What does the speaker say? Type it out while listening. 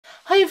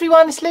Hi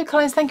everyone, it's Lou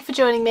Collins. Thank you for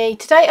joining me.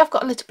 Today I've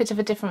got a little bit of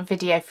a different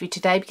video for you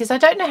today because I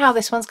don't know how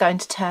this one's going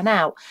to turn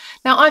out.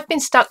 Now I've been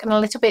stuck in a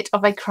little bit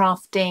of a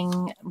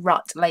crafting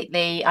rut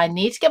lately. I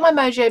need to get my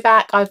mojo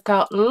back. I've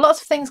got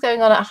lots of things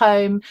going on at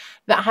home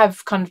that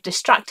have kind of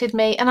distracted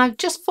me, and I've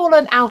just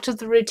fallen out of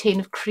the routine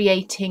of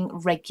creating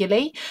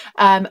regularly.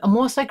 I'm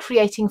also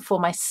creating for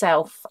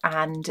myself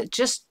and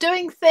just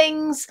doing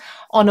things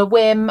on a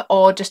whim,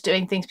 or just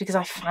doing things because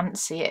I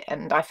fancy it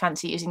and I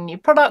fancy using new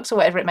products or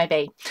whatever it may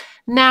be.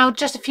 Now,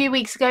 just a few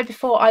weeks ago,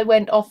 before I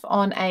went off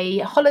on a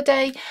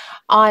holiday,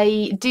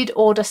 I did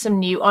order some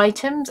new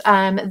items.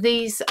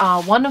 These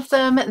are one of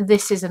them.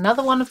 This is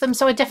another one of them.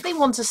 So I definitely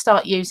want to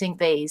start using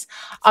these.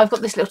 I've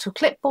got this little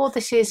clipboard.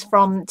 This is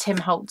from Tim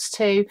Holtz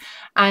too,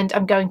 and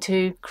I'm going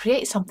to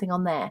create something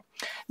on there.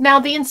 Now,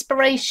 the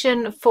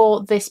inspiration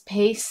for this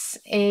piece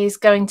is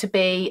going to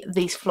be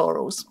these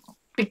florals,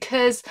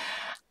 because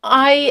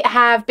I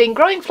have been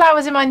growing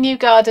flowers in my new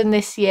garden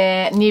this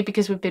year, new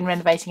because we've been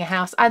renovating a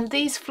house, and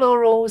these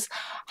florals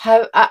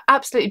are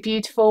absolutely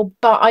beautiful,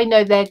 but I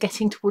know they're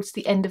getting towards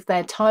the end of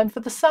their time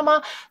for the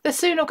summer. They're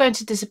soon all going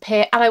to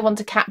disappear, and I want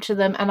to capture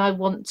them and I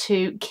want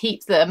to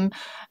keep them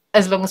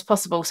as long as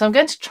possible. So I'm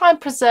going to try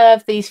and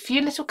preserve these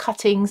few little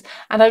cuttings,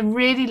 and I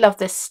really love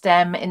this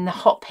stem in the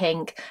hot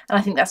pink, and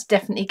I think that's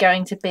definitely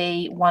going to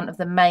be one of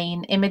the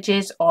main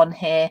images on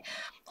here,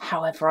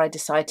 however I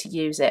decide to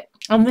use it.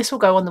 And this will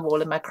go on the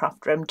wall in my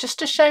craft room, just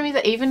to show me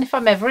that even if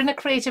I'm ever in a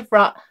creative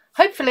rut,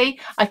 hopefully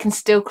I can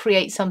still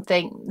create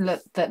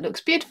something that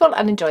looks beautiful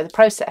and enjoy the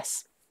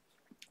process.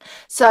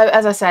 So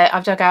as I say,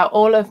 I've dug out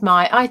all of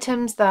my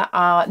items that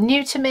are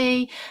new to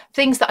me,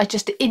 things that I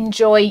just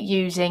enjoy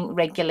using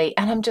regularly,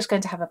 and I'm just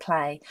going to have a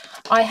play.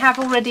 I have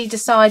already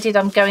decided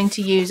I'm going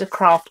to use a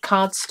craft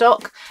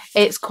cardstock.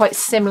 It's quite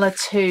similar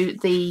to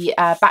the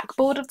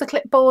backboard of the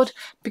clipboard,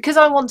 because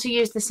I want to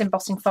use this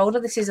embossing folder.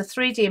 This is a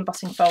 3D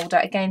embossing folder,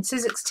 again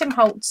Sizzix Tim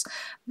Holtz.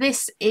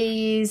 This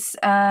is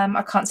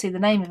I can't see the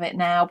name of it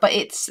now, but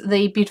it's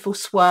the beautiful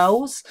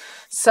swirls.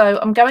 So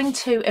I'm going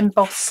to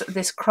emboss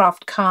this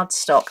craft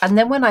cardstock, and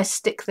then when I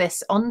stick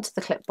this onto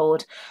the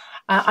clipboard,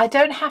 I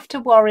don't have to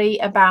worry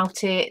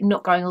about it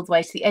not going all the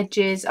way to the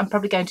edges. I'm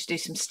probably going to do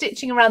some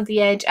stitching around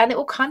the edge, and it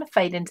will kind of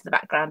fade into the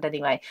background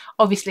anyway.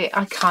 Obviously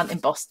I can't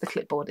emboss the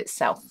clipboard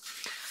itself.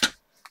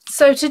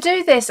 So to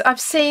do this,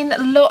 I've seen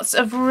lots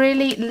of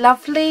really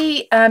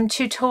lovely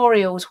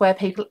tutorials where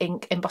people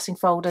ink embossing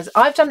folders.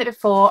 I've done it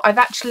before. I've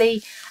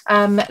actually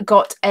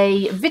got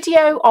a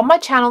video on my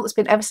channel that's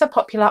been ever so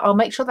popular. I'll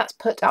make sure that's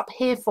put up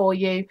here for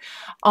you,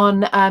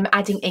 on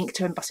adding ink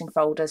to embossing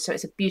folders, so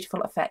it's a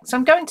beautiful effect. So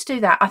I'm going to do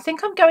that. I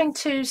think I'm going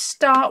to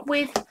start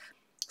with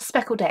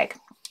speckled egg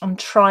and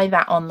try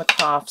that on the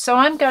craft. So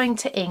I'm going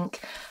to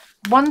ink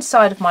one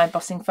side of my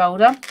embossing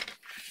folder.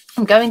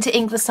 I'm going to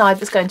ink the side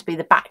that's going to be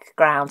the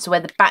background, so where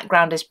the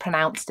background is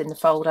pronounced in the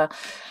folder,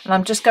 and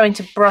I'm just going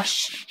to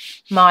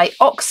brush my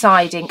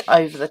Oxide ink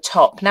over the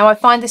top. Now I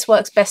find this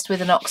works best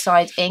with an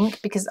Oxide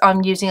ink because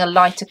I'm using a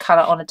lighter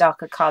colour on a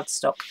darker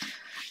cardstock,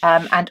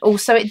 and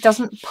also it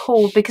doesn't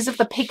pull, because of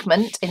the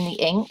pigment in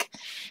the ink,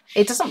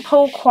 it doesn't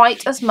pull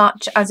quite as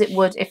much as it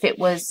would if it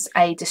was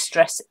a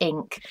distress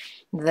ink,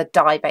 the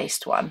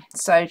dye-based one.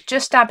 So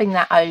just dabbing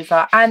that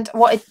over, and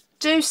what I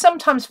do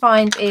sometimes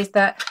find is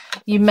that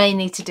you may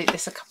need to do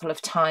this a couple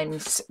of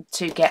times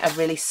to get a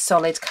really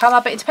solid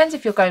colour, but it depends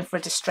if you're going for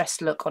a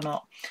distressed look or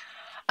not.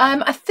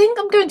 I think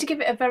I'm going to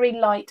give it a very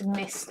light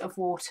mist of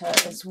water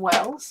as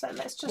well, so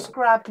let's just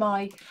grab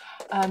my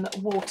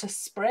water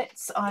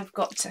spritz. I've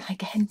got,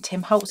 again,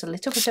 Tim Holtz, a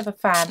little bit of a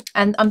fan,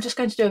 and I'm just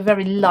going to do a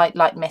very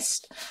light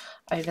mist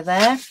over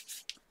there,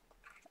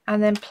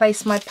 and then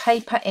place my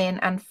paper in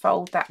and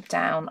fold that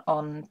down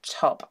on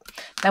top.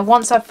 Now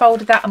once I've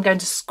folded that, I'm going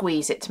to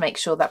squeeze it to make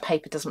sure that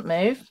paper doesn't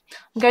move.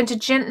 I'm going to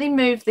gently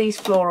move these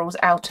florals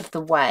out of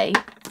the way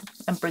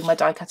and bring my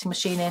die cutting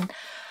machine in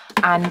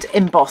and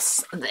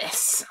emboss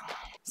this.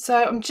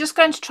 So I'm just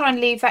going to try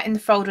and leave that in the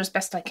folder as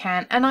best I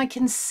can, and I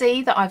can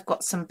see that I've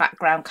got some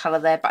background colour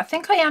there, but I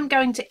think I am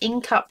going to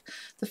ink up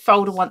the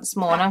folder once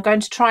more, and I'm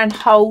going to try and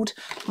hold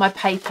my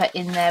paper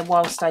in there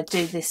whilst I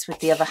do this with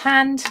the other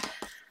hand,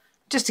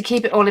 just to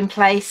keep it all in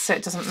place so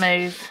it doesn't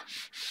move,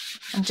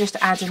 and just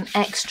add an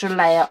extra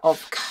layer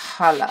of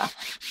colour.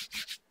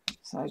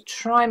 So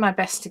try my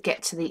best to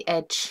get to the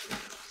edge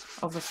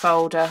of the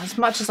folder as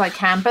much as I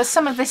can, but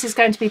some of this is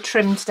going to be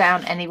trimmed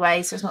down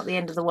anyway, so it's not the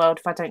end of the world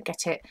if I don't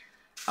get it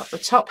up the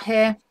top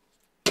here.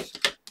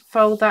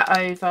 Fold that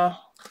over.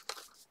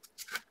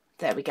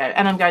 There we go,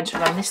 and I'm going to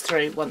run this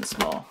through once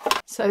more.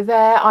 So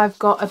there I've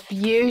got a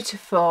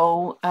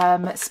beautiful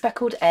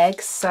speckled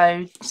egg,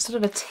 so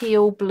sort of a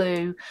teal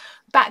blue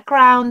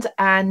background,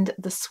 and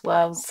the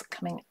swirls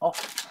coming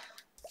off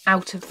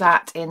out of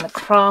that in the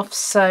craft.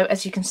 So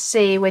as you can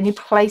see, when you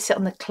place it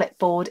on the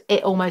clipboard,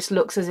 it almost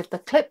looks as if the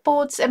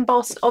clipboard's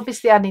embossed.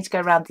 Obviously I need to go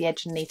around the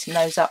edge and neaten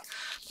those up,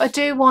 but I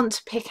do want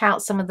to pick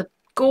out some of the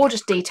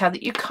gorgeous detail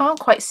that you can't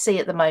quite see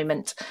at the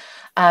moment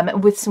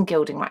with some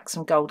gilding wax,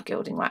 some gold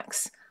gilding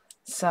wax.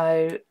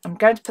 So I'm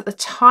going to put the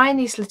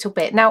tiniest little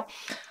bit. Now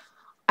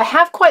I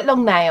have quite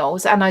long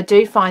nails, and I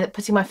do find that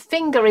putting my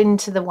finger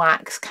into the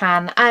wax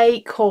can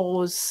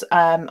cause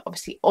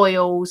obviously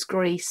oils,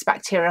 grease,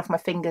 bacteria off my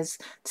fingers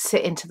to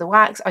sit into the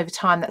wax. Over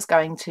time that's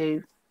going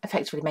to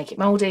effectively make it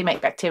mouldy,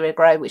 make bacteria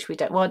grow, which we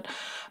don't want.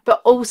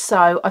 But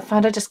also I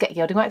find I just get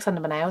gilding wax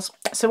under my nails.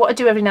 So what I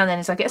do every now and then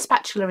is I get a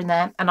spatula in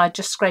there and I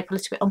just scrape a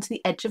little bit onto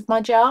the edge of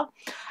my jar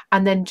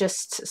and then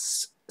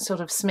just sort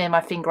of smear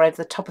my finger over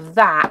the top of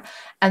that,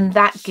 and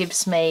that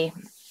gives me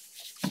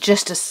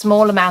just a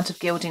small amount of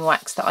gilding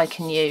wax that I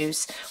can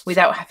use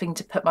without having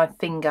to put my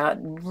finger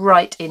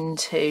right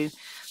into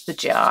the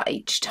jar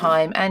each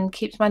time, and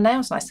keeps my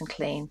nails nice and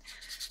clean.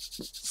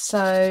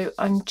 So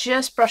I'm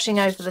just brushing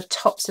over the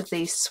tops of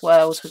these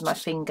swirls with my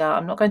finger.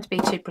 I'm not going to be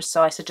too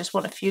precise. I just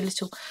want a few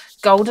little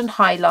golden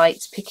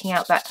highlights, picking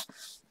out that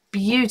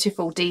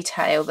beautiful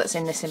detail that's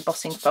in this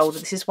embossing folder.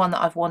 This is one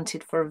that I've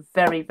wanted for a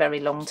very, very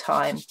long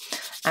time,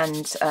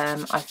 and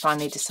I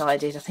finally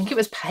decided, I think it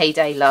was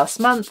payday last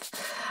month,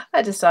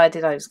 I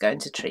decided I was going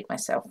to treat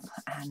myself,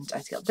 and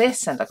I got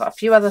this and I got a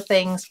few other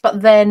things,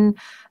 but then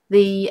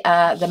the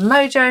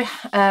mojo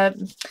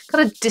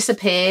kind of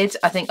disappeared.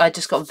 I think I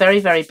just got very,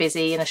 very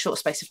busy in a short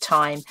space of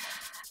time.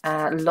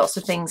 Lots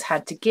of things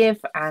had to give,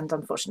 and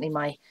unfortunately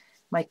my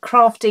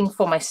crafting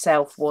for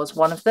myself was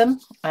one of them,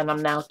 and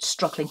I'm now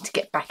struggling to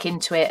get back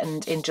into it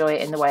and enjoy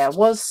it in the way I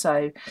was.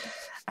 So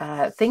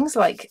things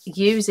like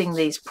using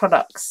these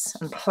products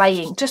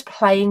and just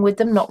playing with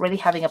them, not really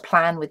having a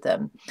plan with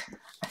them,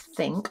 I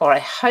think, or I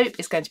hope,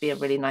 is going to be a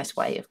really nice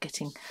way of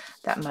getting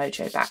that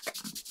mojo back.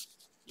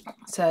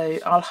 So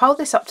I'll hold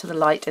this up to the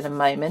light in a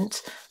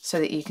moment so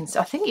that you can,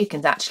 I think you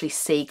can actually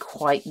see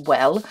quite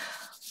well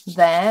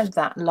there,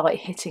 that light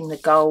hitting the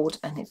gold,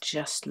 and it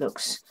just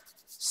looks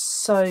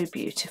so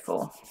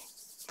beautiful.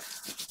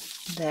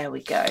 There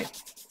we go.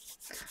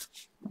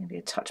 Maybe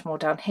a touch more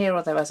down here,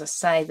 although as I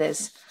say,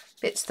 there's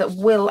bits that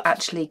will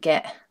actually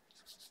get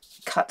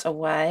cut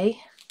away.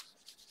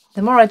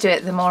 The more I do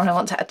it, the more I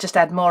want to just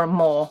add more and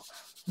more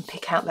and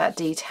pick out that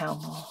detail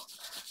more.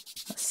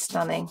 That's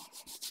stunning.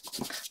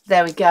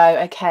 There we go.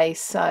 Okay,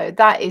 so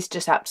that is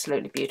just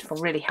absolutely beautiful.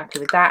 Really happy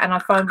with that. And I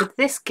find with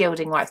this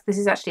gilding wax, this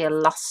is actually a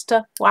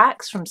luster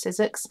wax from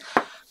Sizzix.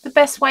 The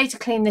best way to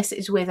clean this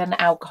is with an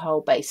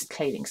alcohol-based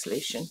cleaning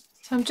solution.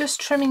 So I'm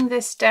just trimming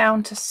this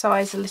down to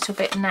size a little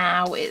bit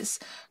now. It's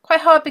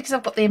quite hard because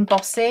I've got the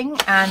embossing,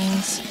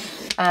 and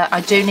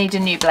I do need a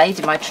new blade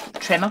in my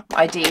trimmer,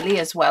 ideally,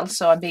 as well.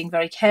 So I'm being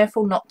very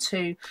careful not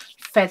to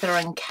feather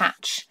and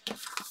catch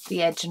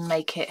the edge and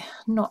make it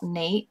not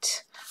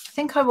neat. I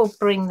think I will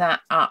bring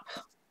that up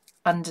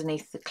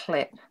underneath the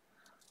clip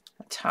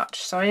a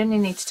touch. So I only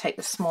need to take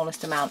the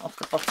smallest amount off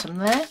the bottom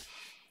there.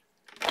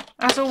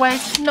 As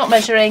always, not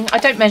measuring. I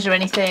don't measure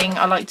anything.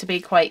 I like to be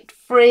quite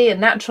free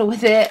and natural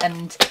with it,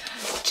 and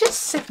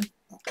just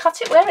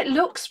cut it where it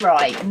looks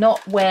right,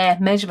 not where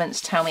measurements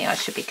tell me I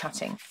should be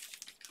cutting.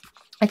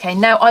 Okay,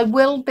 now I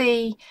will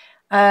be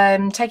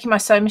taking my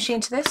sewing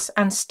machine to this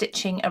and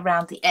stitching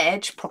around the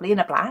edge, probably in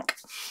a black,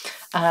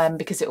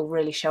 because it will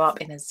really show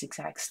up in a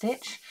zigzag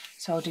stitch.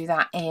 So I'll do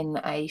that in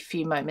a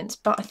few moments.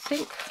 But I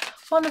think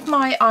one of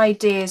my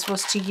ideas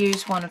was to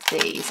use one of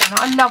these,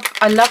 and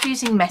I love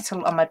using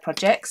metal on my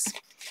projects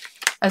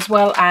as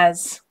well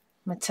as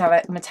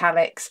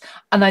metallics,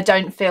 and I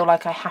don't feel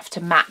like I have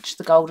to match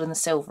the gold and the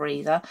silver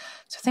either.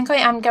 So I think I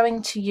am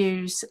going to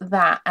use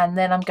that, and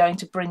then I'm going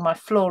to bring my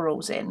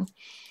florals in.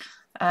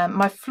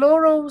 My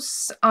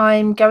florals,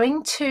 I'm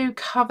going to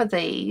cover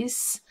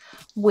these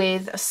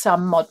with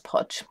some Mod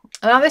Podge.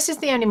 Now this is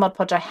the only Mod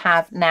Podge I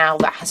have now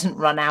that hasn't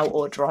run out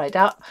or dried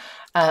up,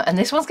 and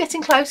this one's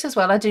getting close as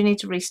well. I do need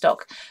to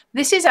restock.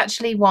 This is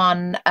actually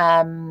one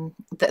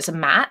that's a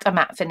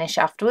matte finish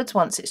afterwards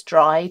once it's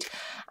dried,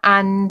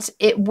 and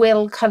it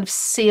will kind of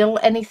seal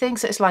anything.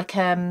 So it's like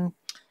an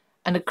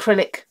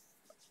acrylic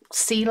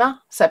sealer,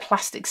 so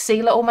plastic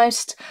sealer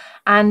almost.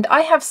 And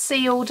I have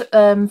sealed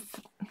I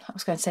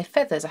was going to say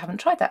feathers, I haven't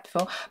tried that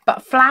before,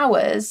 but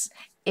flowers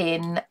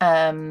in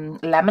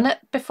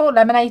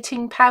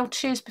laminating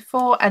pouches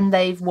before, and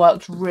they've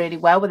worked really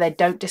well where they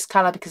don't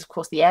discolour because of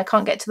course the air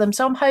can't get to them.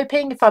 So I'm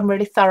hoping, if I'm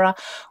really thorough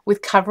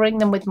with covering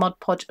them with Mod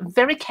Podge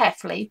very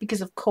carefully,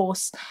 because of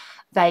course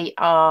they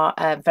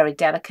are very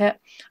delicate,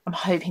 I'm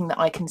hoping that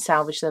I can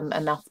salvage them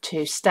enough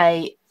to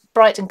stay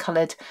bright and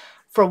coloured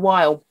for a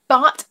while.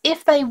 But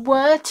if they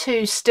were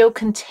to still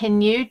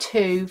continue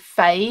to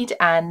fade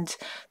and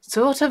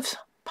sort of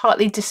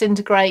partly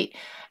disintegrate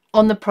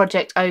on the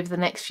project over the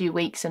next few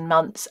weeks and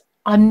months,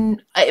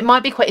 it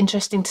might be quite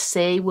interesting to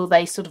see, will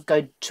they sort of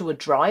go to a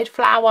dried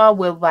flower?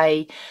 Will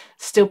they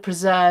still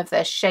preserve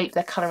their shape,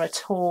 their colour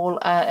at all?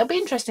 It'll be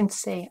interesting to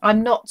see.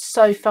 I'm not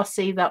so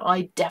fussy that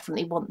I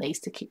definitely want these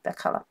to keep their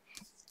colour.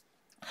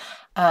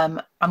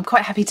 I'm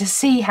quite happy to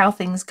see how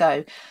things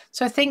go.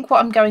 So I think what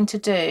I'm going to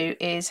do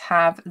is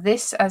have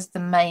this as the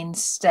main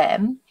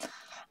stem,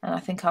 and I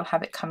think I'll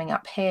have it coming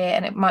up here,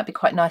 and it might be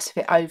quite nice if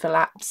it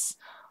overlaps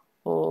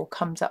or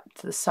comes up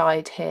to the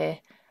side here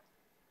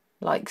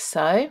like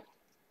so.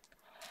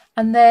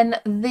 And then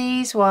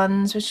these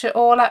ones, which are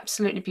all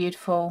absolutely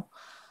beautiful,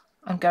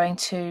 I'm going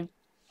to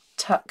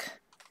tuck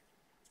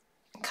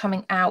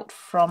coming out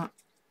from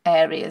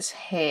areas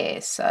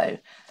here, so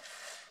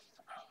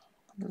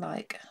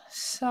like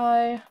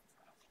so,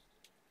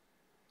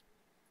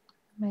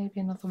 maybe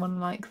another one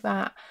like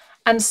that,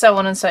 and so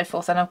on and so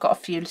forth. And I've got a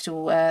few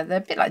little they're a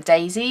bit like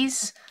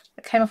daisies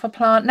that came off a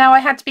plant. Now I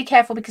had to be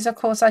careful because of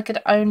course I could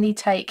only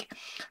take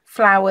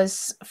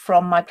flowers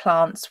from my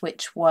plants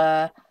which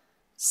were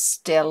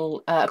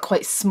still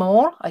quite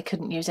small. I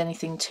couldn't use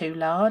anything too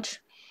large.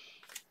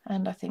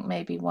 And I think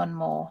maybe one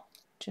more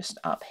just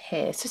up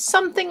here, so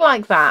something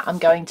like that. I'm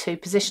going to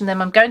position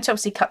them. I'm going to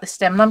obviously cut the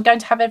stem, and I'm going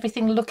to have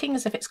everything looking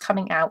as if it's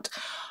coming out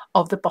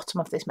of the bottom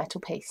of this metal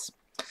piece.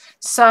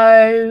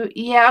 So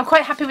yeah, I'm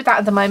quite happy with that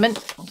at the moment.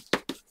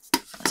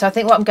 So I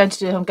think what I'm going to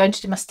do, I'm going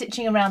to do my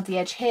stitching around the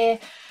edge here,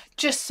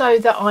 just so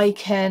that I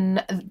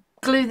can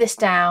glue this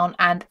down,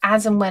 and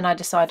as and when I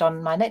decide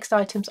on my next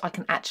items, I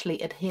can actually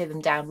adhere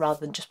them down rather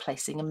than just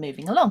placing and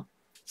moving along.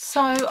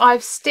 So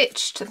I've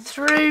stitched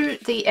through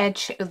the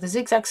edge of the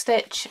zigzag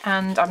stitch,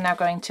 and I'm now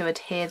going to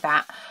adhere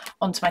that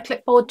onto my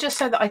clipboard just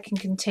so that I can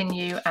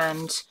continue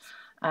and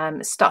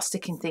start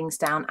sticking things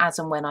down as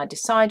and when I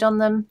decide on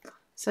them.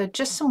 So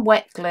just some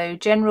wet glue,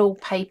 general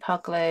paper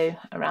glue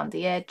around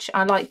the edge.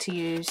 I like to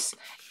use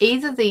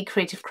either the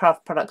Creative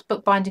Craft Products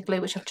bookbinding glue,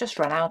 which I've just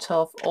run out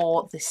of,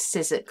 or the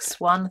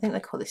Sizzix one. I think they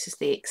call this is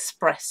the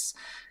Express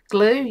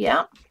glue,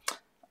 yeah.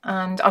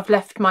 And I've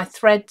left my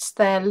threads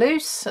there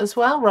loose as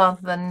well,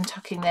 rather than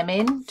tucking them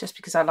in, just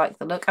because I like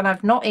the look. And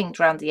I've not inked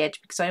around the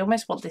edge because I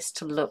almost want this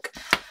to look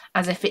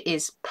as if it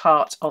is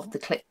part of the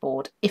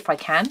clipboard, if I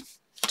can,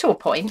 to a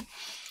point.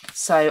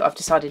 So I've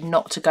decided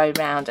not to go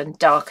round and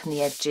darken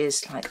the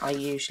edges like I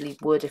usually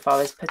would if I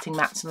was putting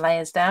mats and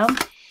layers down.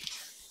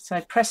 So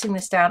pressing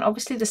this down,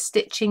 obviously the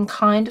stitching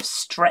kind of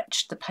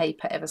stretched the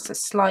paper ever so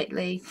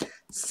slightly.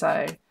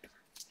 So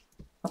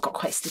I've got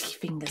quite sticky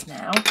fingers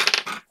now.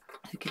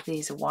 I'll give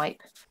these a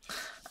wipe.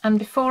 And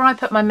before I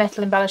put my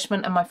metal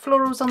embellishment and my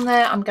florals on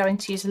there, I'm going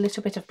to use a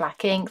little bit of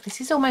black ink.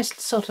 This is almost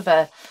sort of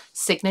a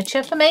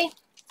signature for me.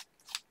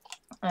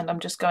 And I'm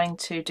just going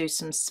to do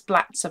some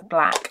splats of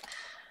black.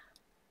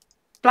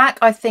 Black,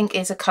 I think,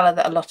 is a colour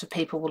that a lot of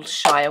people will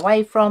shy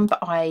away from, but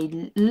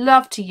I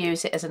love to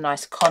use it as a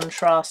nice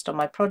contrast on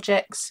my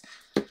projects.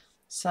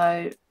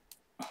 So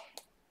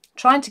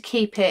trying to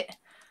keep it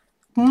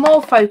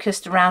more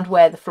focused around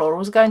where the floral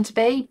is going to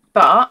be,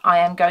 but I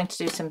am going to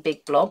do some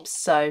big blobs.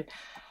 So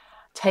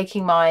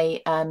taking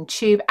my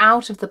tube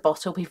out of the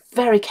bottle, be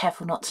very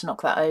careful not to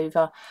knock that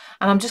over,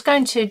 and I'm just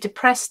going to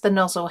depress the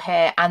nozzle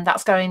here, and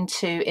that's going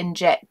to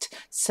inject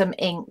some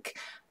ink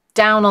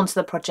down onto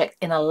the project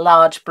in a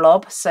large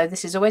blob. So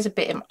this is always a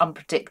bit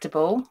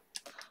unpredictable,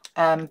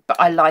 but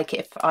I like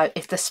it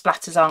if the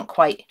splatters aren't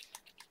quite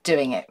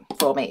doing it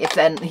for me, if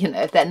then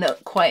if they're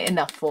not quite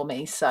enough for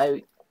me. So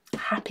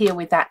happier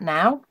with that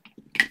now.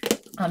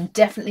 I'm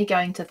definitely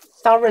going to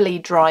thoroughly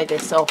dry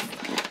this off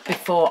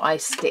before I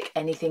stick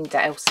anything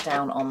else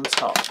down on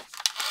top.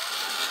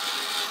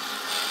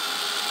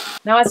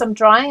 Now as I'm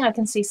drying, I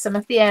can see some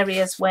of the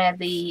areas where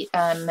the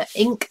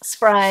ink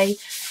spray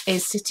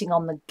is sitting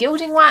on the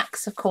gilding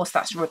wax. Of course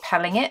that's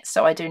repelling it,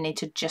 so I do need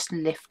to just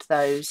lift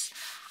those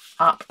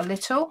up a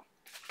little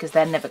because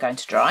they're never going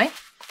to dry.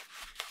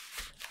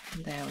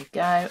 There we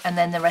go, and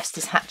then the rest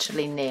is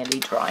actually nearly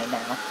dry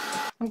now.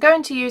 I'm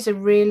going to use a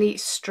really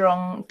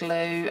strong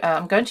glue.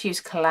 I'm going to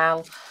use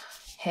Collal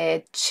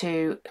here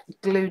to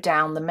glue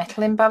down the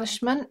metal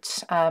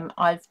embellishment.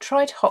 I've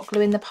tried hot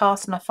glue in the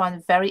past, and I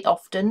find very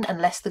often,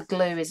 unless the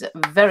glue is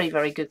very,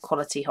 very good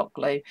quality hot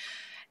glue,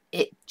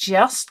 it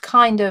just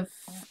kind of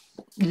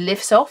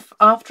lifts off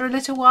after a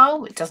little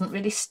while. It doesn't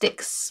really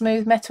stick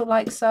smooth metal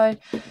like so.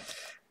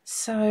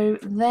 So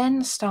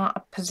then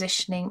start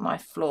positioning my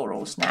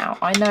florals. Now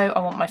I know I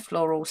want my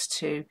florals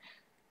to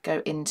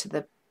go into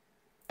the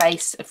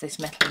base of this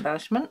metal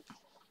embellishment,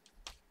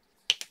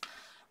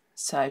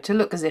 so to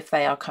look as if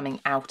they are coming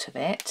out of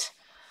it.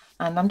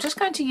 And I'm just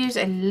going to use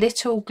a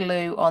little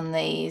glue on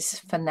these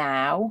for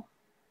now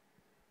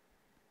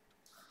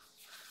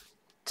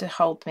to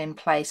hold them in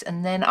place,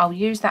 and then I'll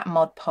use that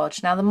Mod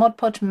Podge. Now the Mod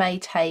Podge may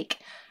take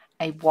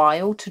a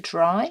while to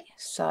dry,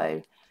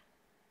 so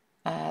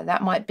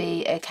that might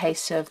be a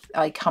case of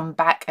I come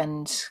back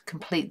and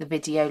complete the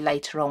video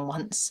later on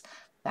once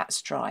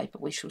that's dry,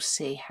 but we shall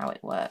see how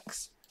it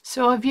works.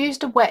 So I've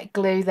used a wet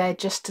glue there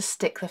just to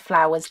stick the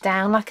flowers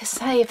down. Like I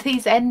say, if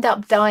these end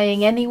up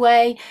dying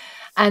anyway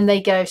and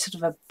they go sort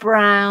of a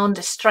brown,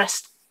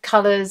 distressed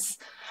colours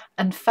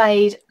and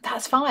fade,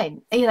 that's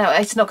fine.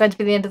 It's not going to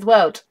be the end of the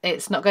world.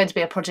 It's not going to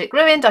be a project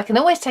ruined. I can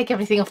always take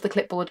everything off the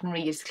clipboard and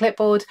reuse the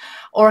clipboard,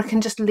 or I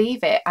can just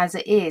leave it as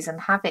it is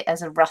and have it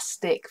as a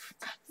rustic,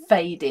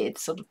 faded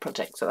sort of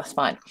project, so that's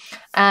fine.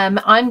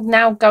 I'm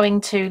now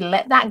going to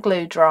let that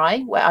glue dry,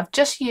 where I've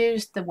just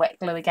used the wet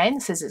glue again.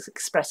 This is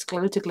Express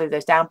glue to glue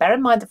those down. Bear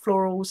in mind the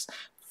florals,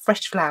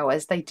 fresh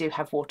flowers, they do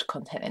have water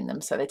content in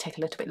them, so they take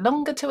a little bit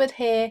longer to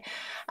adhere.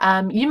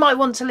 You might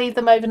want to leave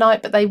them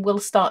overnight, but they will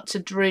start to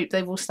droop,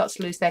 they will start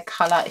to lose their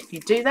colour if you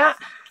do that.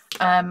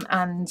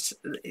 and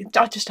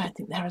I just don't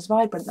think they're as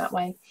vibrant that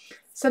way.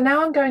 So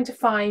now I'm going to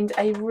find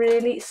a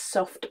really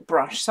soft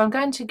brush. So I'm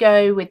going to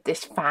go with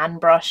this fan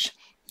brush,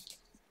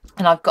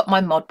 and I've got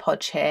my Mod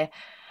Podge here,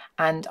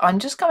 and I'm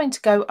just going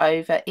to go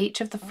over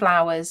each of the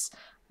flowers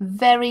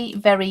very,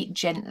 very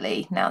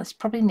gently. Now this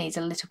probably needs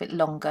a little bit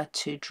longer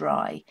to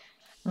dry,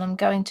 and I'm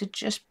going to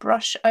just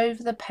brush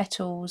over the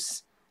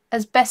petals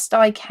as best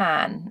I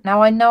can.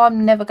 Now I know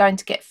I'm never going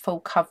to get full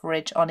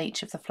coverage on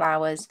each of the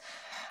flowers,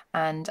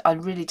 and I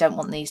really don't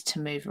want these to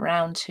move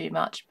around too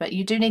much, but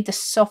you do need the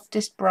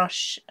softest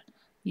brush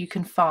you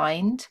can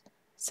find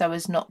so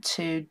as not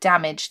to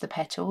damage the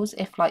petals.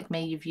 If, like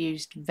me, you've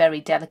used very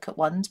delicate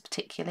ones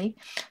particularly.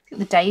 I think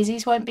the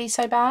daisies won't be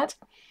so bad,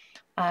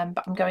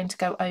 but I'm going to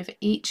go over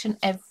each and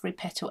every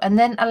petal and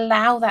then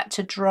allow that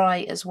to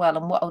dry as well.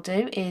 And what I'll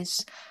do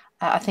is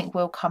I think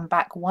we'll come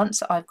back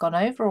once I've gone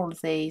over all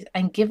of these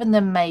and given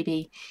them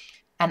maybe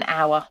an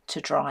hour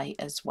to dry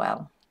as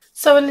well.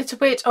 So a little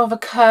bit of a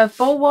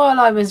curveball. While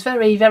I was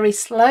very, very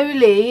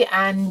slowly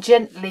and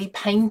gently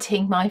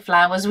painting my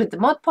flowers with the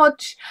Mod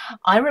Podge,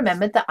 I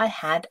remembered that I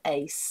had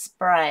a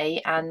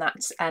spray, and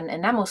that's an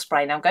enamel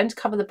spray. Now I'm going to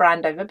cover the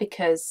brand over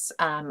because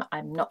I'm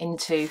not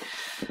into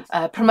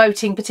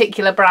promoting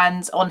particular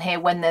brands on here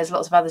when there's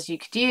lots of others you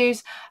could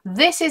use.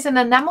 This is an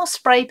enamel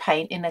spray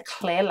paint in a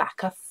clear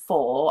lacquer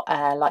for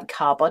like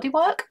car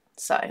bodywork.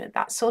 So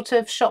that sort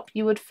of shop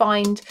you would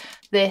find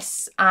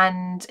this,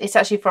 and it's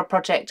actually for a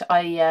project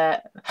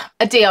a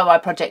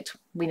DIY project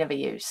we never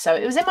use. So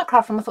it was in my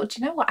craft room. I thought,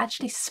 you know what,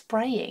 actually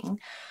spraying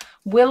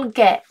will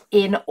get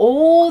in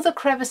all the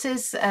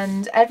crevices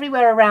and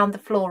everywhere around the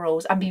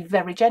florals and be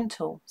very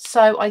gentle.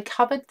 So I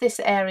covered this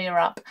area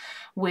up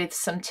with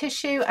some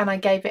tissue and I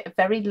gave it a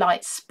very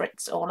light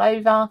spritz all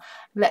over,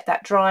 let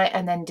that dry,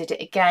 and then did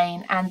it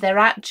again. And they're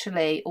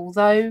actually,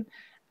 although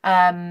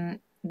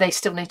they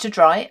still need to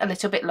dry a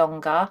little bit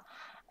longer,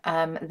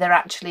 they're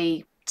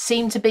actually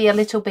seem to be a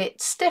little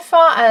bit stiffer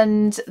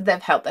and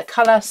they've held their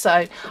colour,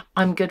 so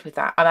I'm good with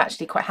that. I'm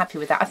actually quite happy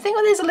with that. I think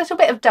there's a little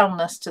bit of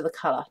dullness to the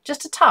colour,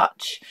 just a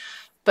touch,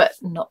 but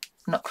not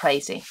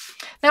crazy.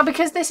 Now,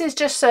 because this is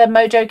just a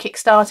Mojo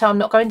Kickstarter, I'm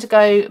not going to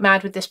go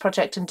mad with this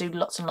project and do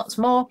lots and lots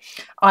more.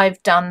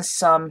 I've done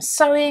some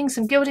sewing,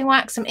 some gilding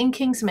wax, some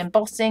inking, some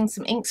embossing,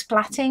 some ink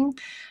splatting.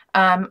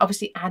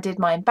 Obviously added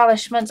my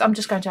embellishments. I'm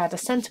just going to add a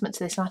sentiment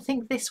to this, and I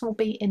think this will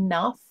be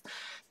enough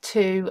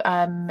to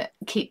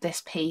keep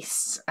this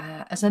piece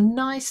as a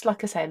nice,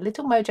 like I say, a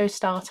little Mojo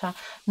starter,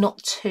 not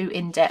too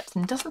in-depth,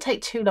 and doesn't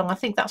take too long. I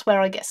think that's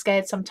where I get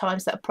scared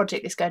sometimes, that a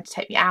project is going to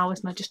take me hours,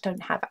 and I just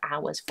don't have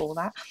hours for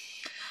that.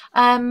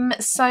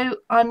 So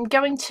I'm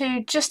going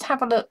to just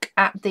have a look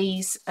at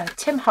these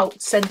Tim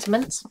Holtz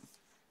sentiments.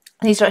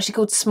 These are actually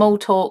called Small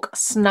Talk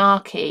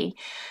Snarky,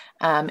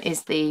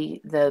 is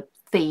the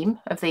theme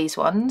of these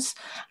ones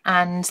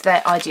and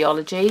their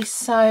ideology.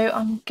 So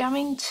I'm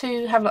going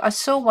to have a look. I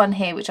saw one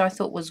here which I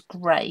thought was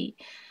great,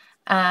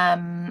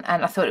 and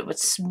I thought it would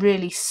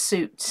really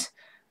suit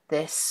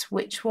this,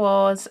 which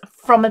was,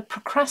 from a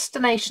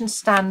procrastination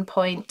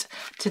standpoint,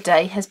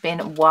 today has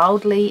been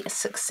wildly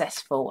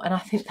successful. And I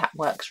think that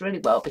works really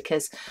well,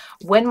 because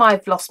when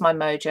I've lost my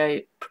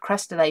mojo,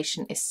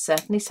 procrastination is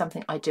certainly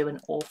something I do an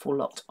awful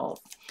lot of.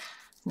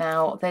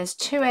 Now there's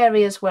two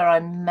areas where I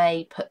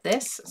may put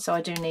this, so I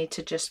do need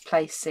to just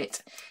place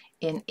it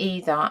in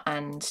either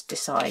and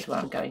decide where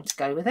I'm going to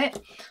go with it.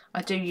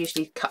 I do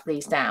usually cut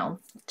these down,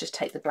 just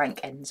take the blank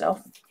ends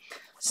off.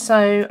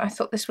 So I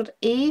thought this would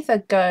either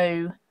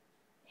go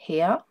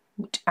here,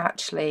 which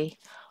actually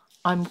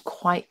I'm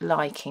quite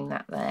liking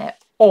that there,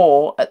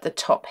 or at the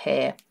top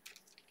here,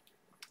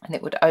 and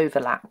it would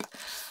overlap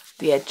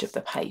the edge of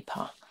the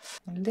paper.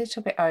 A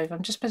little bit over,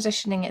 I'm just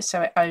positioning it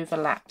so it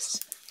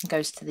overlaps and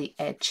goes to the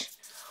edge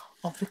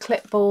of the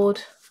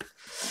clipboard.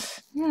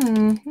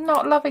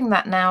 Not loving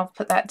that now. I've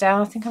put that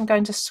down. I think I'm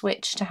going to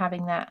switch to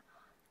having that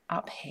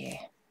up here,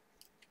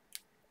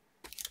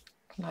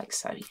 like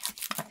so. Yeah,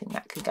 I think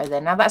that can go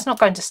there. Now that's not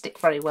going to stick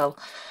very well,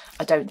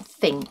 I don't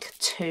think,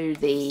 to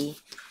the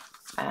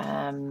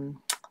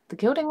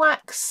gilding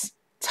wax.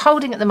 It's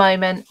holding at the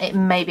moment. It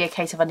may be a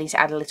case of I need to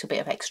add a little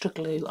bit of extra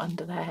glue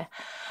under there.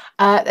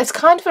 It's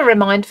kind of a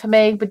reminder for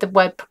me with the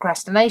word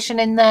procrastination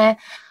in there.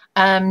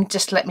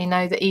 Just let me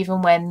know that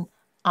even when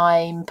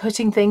I'm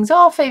putting things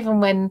off, even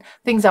when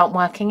things aren't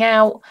working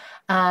out,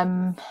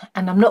 and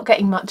I'm not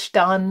getting much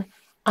done,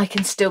 I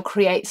can still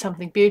create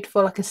something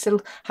beautiful. I can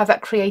still have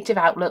that creative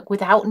outlook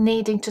without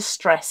needing to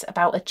stress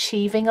about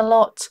achieving a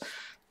lot.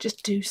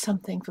 Just do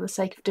something for the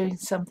sake of doing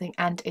something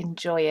and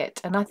enjoy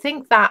it. And I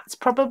think that's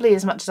probably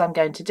as much as I'm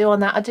going to do on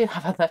that.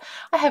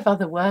 I have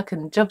other work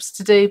and jobs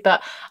to do,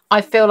 but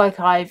I feel like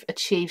I've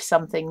achieved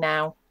something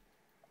now.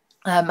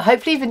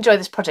 Hopefully you've enjoyed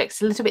this project.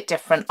 It's a little bit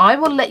different. I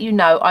will let you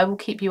know. I will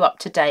keep you up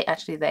to date.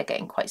 Actually, they're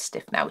getting quite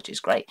stiff now, which is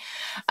great.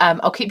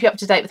 I'll keep you up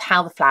to date with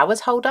how the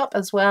flowers hold up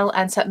as well.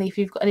 And certainly if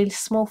you've got any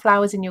small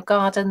flowers in your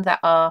garden that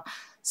are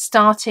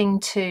starting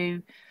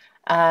to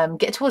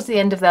get towards the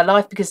end of their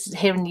life, because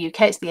here in the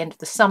UK it's the end of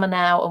the summer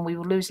now and we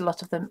will lose a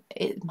lot of them,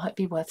 it might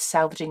be worth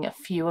salvaging a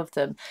few of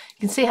them. You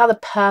can see how the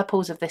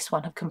purples of this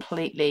one have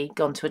completely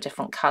gone to a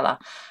different colour.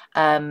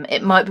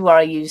 It might be where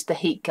I used the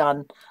heat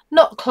gun,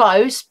 not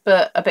close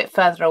but a bit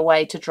further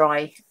away to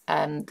dry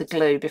the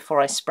glue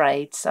before I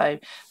sprayed, so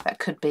that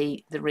could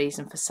be the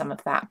reason for some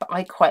of that. But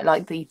I quite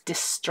like the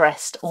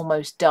distressed,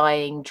 almost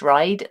dying,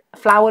 dried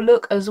flower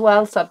look as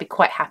well, so I'd be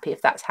quite happy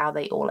if that's how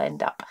they all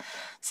end up.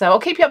 So I'll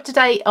keep you up to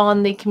date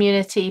on the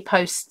community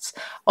posts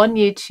on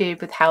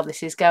YouTube with how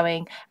this is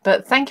going.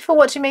 But thank you for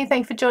watching me.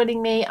 Thank you for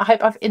joining me. I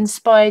hope I've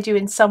inspired you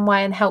in some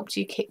way and helped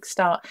you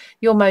kickstart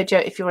your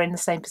mojo if you're in the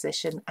same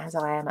position as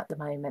I am at the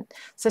moment.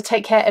 So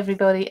take care,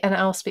 everybody, and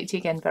I'll speak to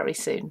you again very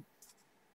soon.